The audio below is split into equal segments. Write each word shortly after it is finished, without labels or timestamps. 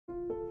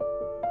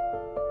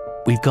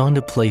We've gone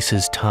to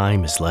places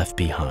time is left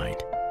behind.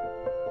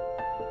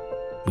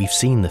 We've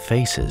seen the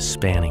faces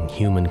spanning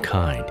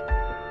humankind,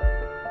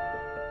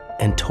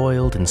 and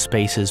toiled in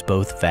spaces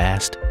both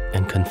vast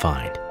and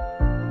confined.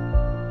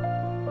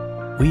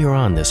 We are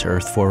on this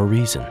earth for a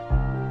reason.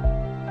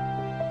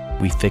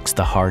 We fixed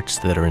the hearts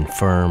that are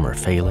infirm or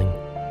failing,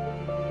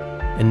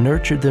 and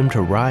nurtured them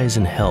to rise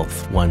in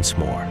health once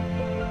more.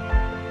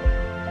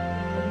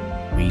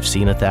 We've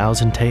seen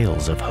 1,000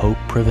 tales of hope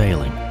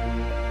prevailing,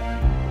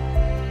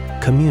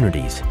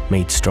 communities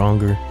made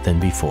stronger than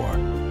before.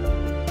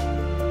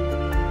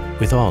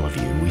 With all of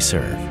you we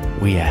serve,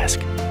 we ask,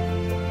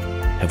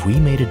 have we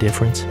made a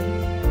difference?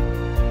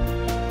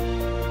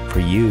 For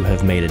you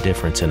have made a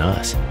difference in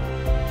us.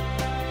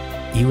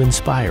 You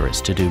inspire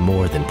us to do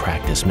more than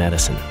practice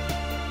medicine.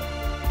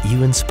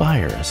 You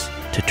inspire us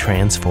to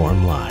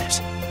transform lives.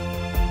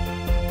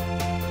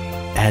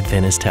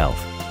 Adventist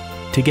Health,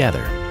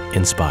 together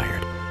inspired.